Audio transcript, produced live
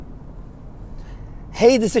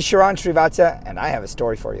Hey, this is Sharan Srivatsa, and I have a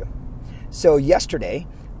story for you. So yesterday,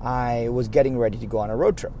 I was getting ready to go on a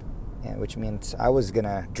road trip, which means I was going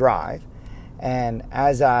to drive. And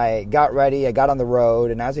as I got ready, I got on the road,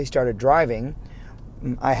 and as I started driving,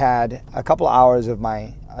 I had a couple hours of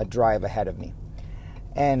my drive ahead of me.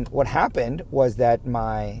 And what happened was that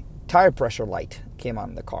my tire pressure light came on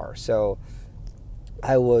in the car. So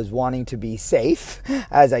I was wanting to be safe,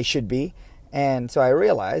 as I should be. And so I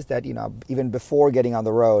realized that, even before getting on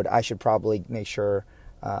the road, I should probably make sure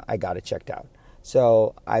I got it checked out.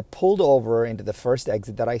 So I pulled over into the first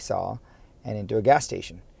exit that I saw and into a gas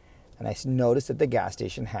station. And I noticed that the gas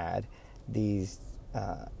station had these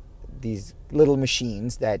little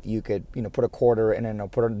machines that you could, put a quarter in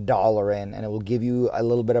and put $1 in, and it will give you a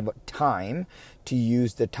little bit of time to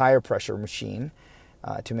use the tire pressure machine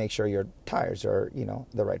to make sure your tires are,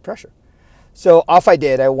 the right pressure. So off I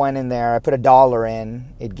did. I went in there. I put $1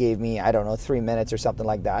 in. It gave me, 3 minutes or something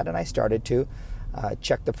like that. And I started to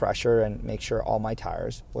check the pressure and make sure all my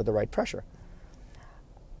tires were the right pressure.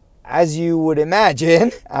 As you would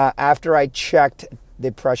imagine, after I checked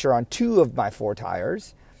the pressure on 2 of my 4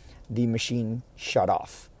 tires, the machine shut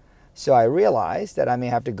off. So I realized that I may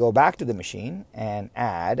have to go back to the machine and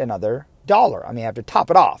add another $1. I may have to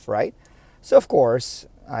top it off, right? So of course,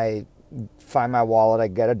 I find my wallet, I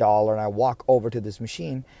get $1, and I walk over to this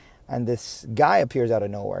machine, and this guy appears out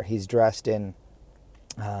of nowhere. He's dressed in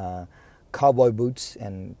cowboy boots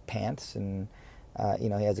and pants, and he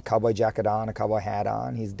has a cowboy jacket on, a cowboy hat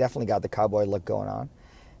on. He's definitely got the cowboy look going on,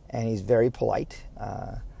 and he's very polite,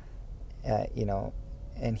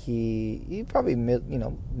 and he probably,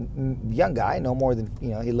 young guy, no more than,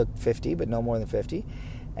 he looked 50, but no more than 50,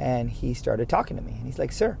 and he started talking to me, and he's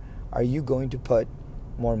like, "Sir, are you going to put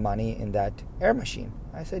more money in that air machine?"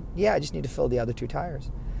 I said, "Yeah, I just need to fill the other 2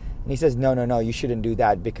 tires." And he says, No, you shouldn't do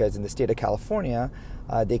that, because in the state of California,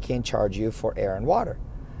 they can't charge you for air and water.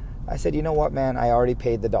 I said, "You know what, man, I already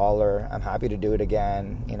paid the $1. I'm happy to do it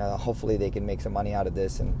again. Hopefully they can make some money out of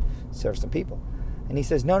this and serve some people." And he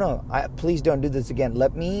says, No, please don't do this again.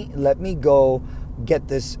 Let me go get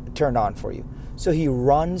this turned on for you. So he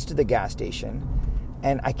runs to the gas station,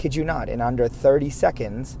 and I kid you not, in under 30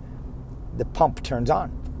 seconds, the pump turns on.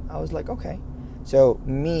 I was like, okay. So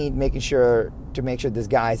me making sure this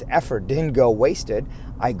guy's effort didn't go wasted,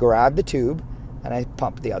 I grabbed the tube and I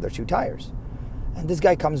pumped the other 2 tires. And this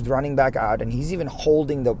guy comes running back out, and he's even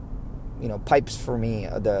holding the pipes for me,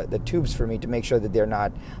 the tubes for me, to make sure that they're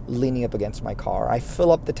not leaning up against my car. I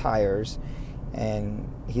fill up the tires, and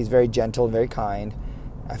he's very gentle and very kind.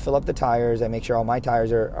 I fill up the tires, I make sure all my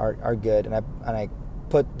tires are good, and I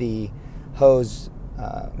put the hose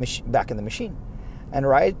back in the machine. And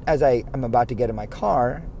right as I'm about to get in my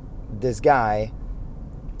car, this guy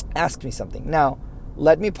asked me something. Now,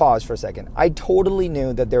 let me pause for a second. I totally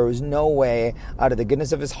knew that there was no way, out of the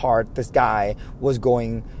goodness of his heart, this guy was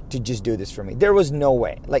going to just do this for me. There was no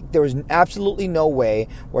way. There was absolutely no way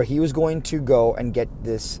where he was going to go and get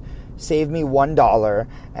this, save me $1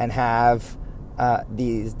 and have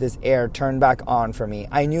this air turned back on for me.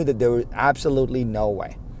 I knew that there was absolutely no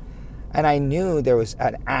way. And I knew there was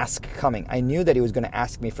an ask coming. I knew that he was going to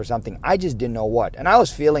ask me for something. I just didn't know what. And I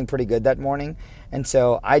was feeling pretty good that morning. And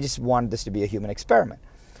so I just wanted this to be a human experiment.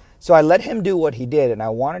 So I let him do what he did, and I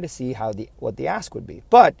wanted to see what the ask would be.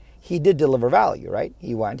 But he did deliver value, right?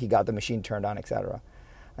 He got the machine turned on, etc.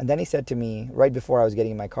 And then he said to me, right before I was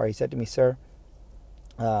getting in my car, he said to me, "Sir,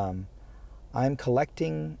 I'm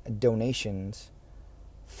collecting donations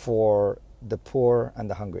for the poor and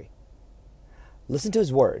the hungry." Listen to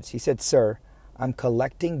his words. He said, "Sir, I'm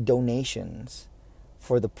collecting donations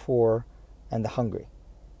for the poor and the hungry."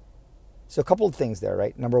 So a couple of things there,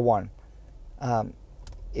 right? Number one,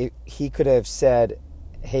 he could have said,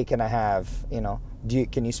 "Hey, can I have,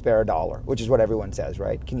 can you spare $1?" Which is what everyone says,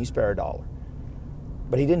 right? Can you spare $1?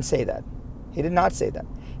 But he didn't say that. He did not say that.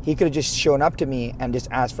 He could have just shown up to me and just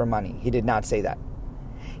asked for money. He did not say that.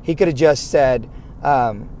 He could have just said,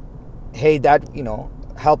 "Hey,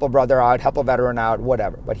 help a brother out, help a veteran out,"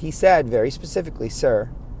 whatever. But he said very specifically, "Sir,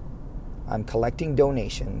 I'm collecting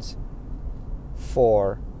donations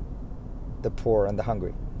for the poor and the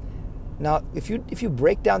hungry." Now, if you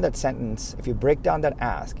break down that sentence, if you break down that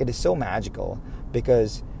ask, it is so magical,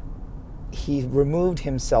 because he removed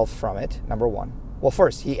himself from it, number one. Well,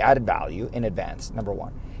 first, he added value in advance, number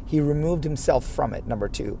one. He removed himself from it, number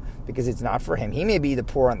two, because it's not for him. He may be the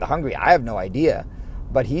poor and the hungry, I have no idea,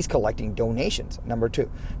 but he's collecting donations, number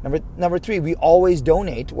two. Number three, we always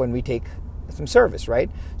donate when we take some service,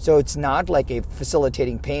 right? So it's not like a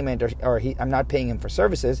facilitating payment, or I'm not paying him for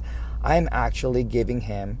services. I'm actually giving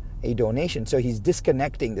him a donation. So he's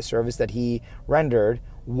disconnecting the service that he rendered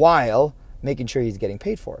while making sure he's getting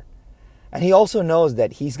paid for it. And he also knows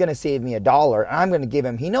that he's going to save me $1, and I'm going to give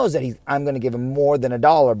him, he knows that I'm going to give him more than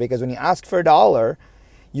 $1, because when you ask for $1,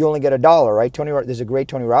 you only get $1, right? There's a great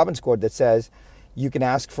Tony Robbins quote that says, you can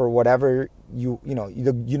ask for whatever the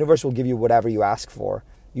universe will give you whatever you ask for.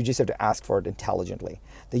 You just have to ask for it intelligently.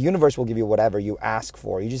 The universe will give you whatever you ask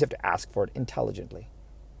for. You just have to ask for it intelligently.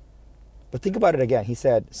 But think about it again. He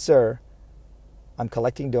said, sir, I'm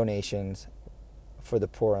collecting donations for the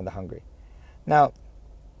poor and the hungry. Now,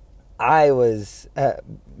 I was,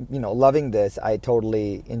 loving this. I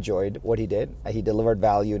totally enjoyed what he did. He delivered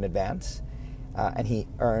value in advance, and he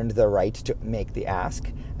earned the right to make the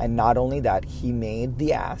ask. And not only that, he made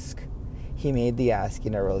the ask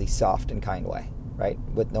in a really soft and kind way, right?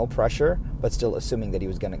 With no pressure, but still assuming that he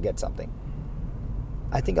was going to get something.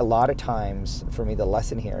 I think a lot of times, for me, the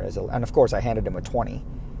lesson here is, and of course I handed him a 20,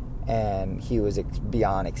 and he was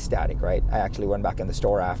beyond ecstatic, right? I actually went back in the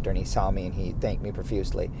store after, and he saw me, and he thanked me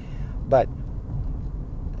profusely. But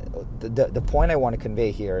the point I want to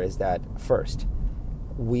convey here is that, first,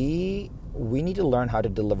 we need to learn how to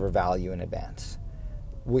deliver value in advance.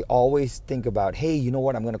 We always think about, hey, you know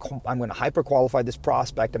what? I'm going to hyper qualify this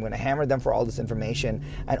prospect. I'm going to hammer them for all this information,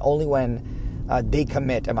 and only when they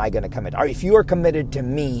commit am I going to commit. Or if you are committed to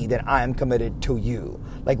me, then I am committed to you.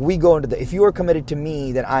 Like we go into if you are committed to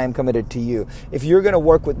me, then I am committed to you. If you're going to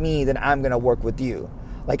work with me, then I'm going to work with you.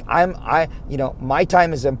 Like my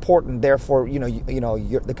time is important. Therefore,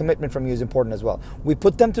 the commitment from you is important as well. We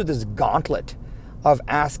put them through this gauntlet of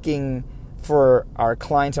asking for our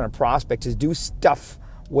clients and our prospects to do stuff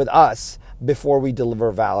with us before we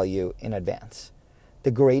deliver value in advance.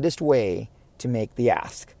 The greatest way to make the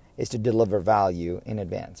ask is to deliver value in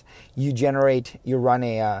advance. You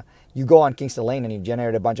go on Kingston Lane and you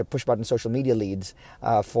generate a bunch of push button social media leads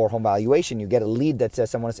for home valuation. You get a lead that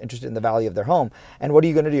says someone is interested in the value of their home. And what are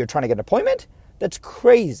you going to do? You're trying to get an appointment? That's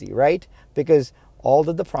crazy, right? Because all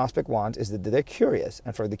that the prospect wants is that they're curious.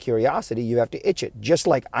 And for the curiosity, you have to itch it. Just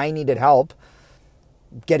like I needed help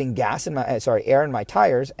getting air in my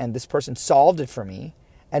tires, and this person solved it for me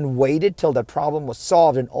and waited till the problem was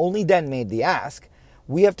solved and only then made the ask.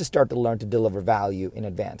 We have to start to learn to deliver value in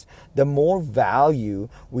advance. The more value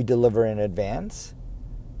we deliver in advance,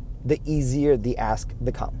 the easier the ask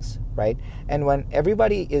becomes, right? And when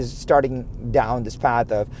everybody is starting down this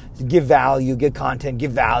path of give value, give content,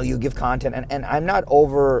 give value, give content, and I'm not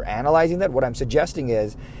over analyzing that. What I'm suggesting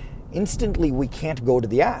is instantly we can't go to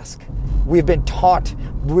the ask. We've been taught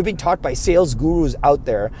by sales gurus out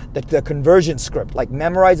there that the conversion script, like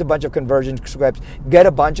memorize a bunch of conversion scripts, get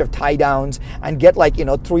a bunch of tie downs, and get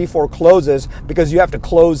 3-4 closes because you have to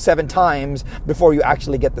close 7 times before you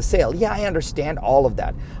actually get the sale. Yeah, I understand all of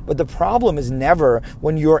that. But the problem is never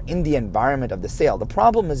when you're in the environment of the sale. The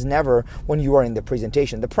problem is never when you are in the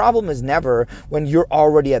presentation. The problem is never when you're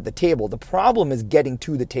already at the table. The problem is getting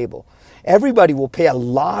to the table. Everybody will pay a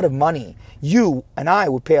lot of money. You and I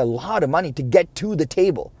would pay a lot of money to get to the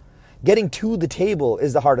table. Getting to the table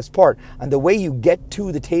is the hardest part. And the way you get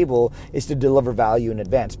to the table is to deliver value in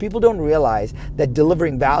advance. People don't realize that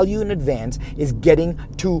delivering value in advance is getting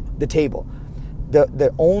to the table.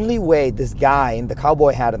 The only way this guy in the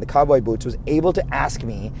cowboy hat and the cowboy boots was able to ask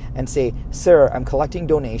me and say, sir, I'm collecting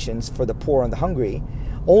donations for the poor and the hungry.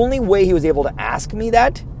 Only way he was able to ask me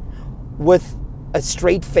that with a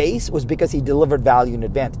straight face was because he delivered value in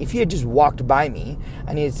advance. If he had just walked by me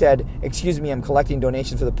and he had said, excuse me, I'm collecting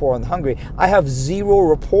donations for the poor and the hungry, I have zero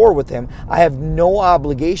rapport with him. I have no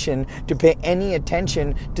obligation to pay any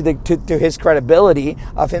attention to his credibility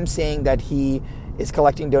of him saying that he is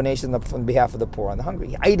collecting donations on behalf of the poor and the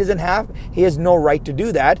hungry. He has no right to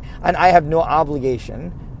do that, and I have no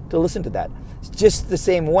obligation to listen to that. Just the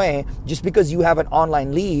same way, just because you have an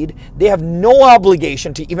online lead, they have no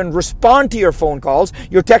obligation to even respond to your phone calls,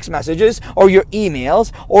 your text messages, or your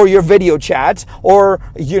emails, or your video chats, or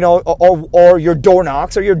your door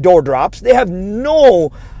knocks or your door drops. They have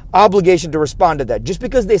no obligation to respond to that. Just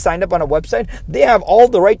because they signed up on a website, they have all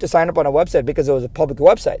the right to sign up on a website because it was a public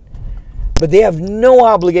website. But they have no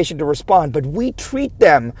obligation to respond. But we treat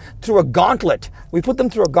them through a gauntlet. We put them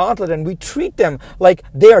through a gauntlet and we treat them like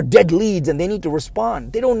they are dead leads and they need to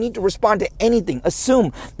respond. They don't need to respond to anything.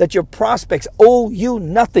 Assume that your prospects owe you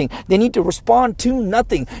nothing. They need to respond to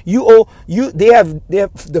nothing. They have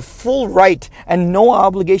the full right and no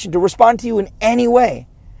obligation to respond to you in any way,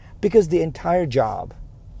 because the entire job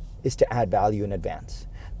is to add value in advance.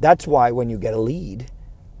 That's why when you get a lead,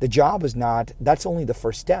 the job is not, that's only the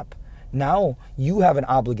first step. Now you have an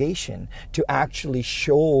obligation to actually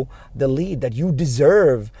show the lead that you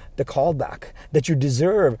deserve the callback, that you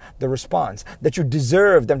deserve the response, that you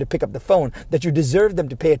deserve them to pick up the phone, that you deserve them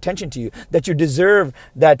to pay attention to you, that you deserve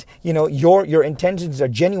that, your intentions are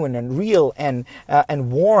genuine and real and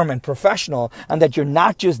warm and professional, and that you're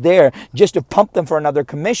not just there just to pump them for another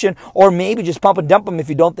commission, or maybe just pump and dump them if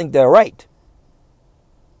you don't think they're right.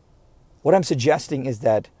 What I'm suggesting is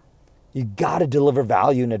that you got to deliver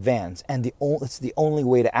value in advance, and it's the only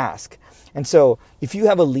way to ask. And so if you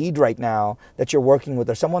have a lead right now that you're working with,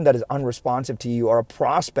 or someone that is unresponsive to you, or a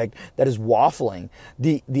prospect that is waffling,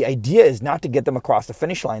 the idea is not to get them across the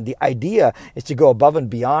finish line. The idea is to go above and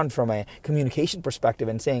beyond from a communication perspective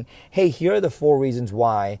and saying, hey, here are the 4 reasons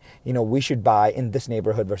why we should buy in this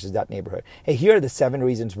neighborhood versus that neighborhood. Hey, here are the 7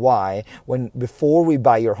 reasons why before we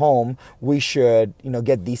buy your home, we should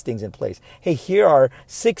get these things in place. Hey, here are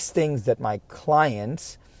 6 things that my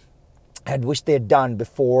clients had wished they had done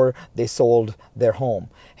before they sold their home.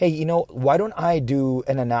 Hey, why don't I do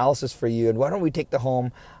an analysis for you, and why don't we take the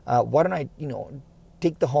home,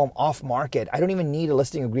 take the home off market? I don't even need a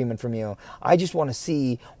listing agreement from you. I just want to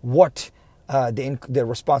see what the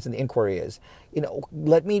response and the inquiry is.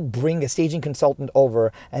 Let me bring a staging consultant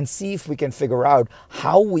over and see if we can figure out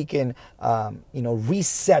how we can,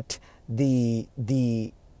 reset the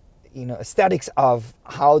aesthetics of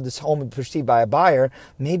how this home is perceived by a buyer.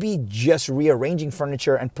 Maybe just rearranging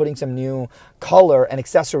furniture and putting some new color and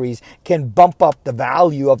accessories can bump up the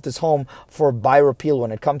value of this home for buyer appeal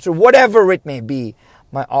when it comes through, whatever it may be.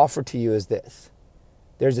 My offer to you is this.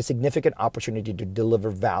 There's a significant opportunity to deliver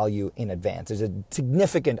value in advance. There's a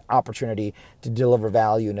significant opportunity to deliver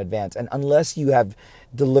value in advance. And unless you have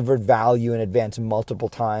delivered value in advance multiple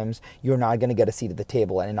times, you're not going to get a seat at the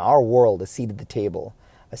table. And in our world, a seat at the table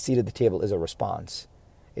is a response,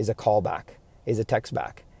 is a callback, is a text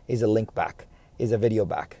back, is a link back, is a video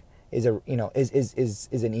back, is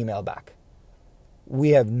an email back.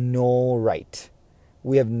 We have no right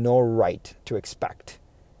to expect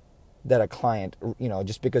that a client,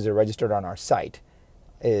 just because they're registered on our site,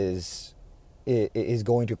 is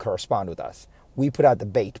going to correspond with us. We put out the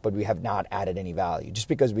bait, but we have not added any value. Just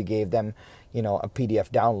because we gave them, a PDF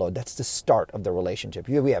download, that's the start of the relationship.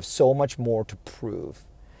 We have so much more to prove.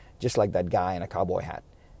 Just like that guy in a cowboy hat,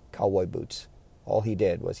 cowboy boots. All he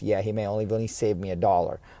did was, he may only save me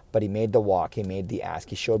 $1, but he made the walk, he made the ask,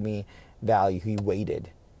 he showed me value, he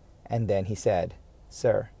waited. And then he said,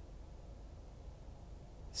 Sir,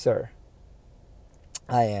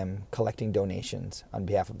 I am collecting donations on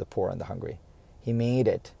behalf of the poor and the hungry. He made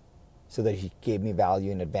it so that he gave me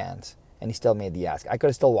value in advance, and he still made the ask. I could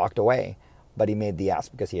have still walked away, but he made the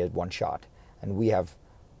ask because he had one shot. And we have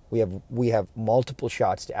multiple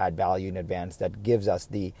shots to add value in advance. That gives us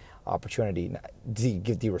the opportunity,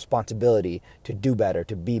 the responsibility to do better,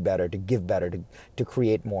 to be better, to give better, to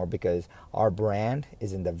create more, because our brand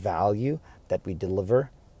is in the value that we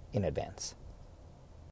deliver in advance.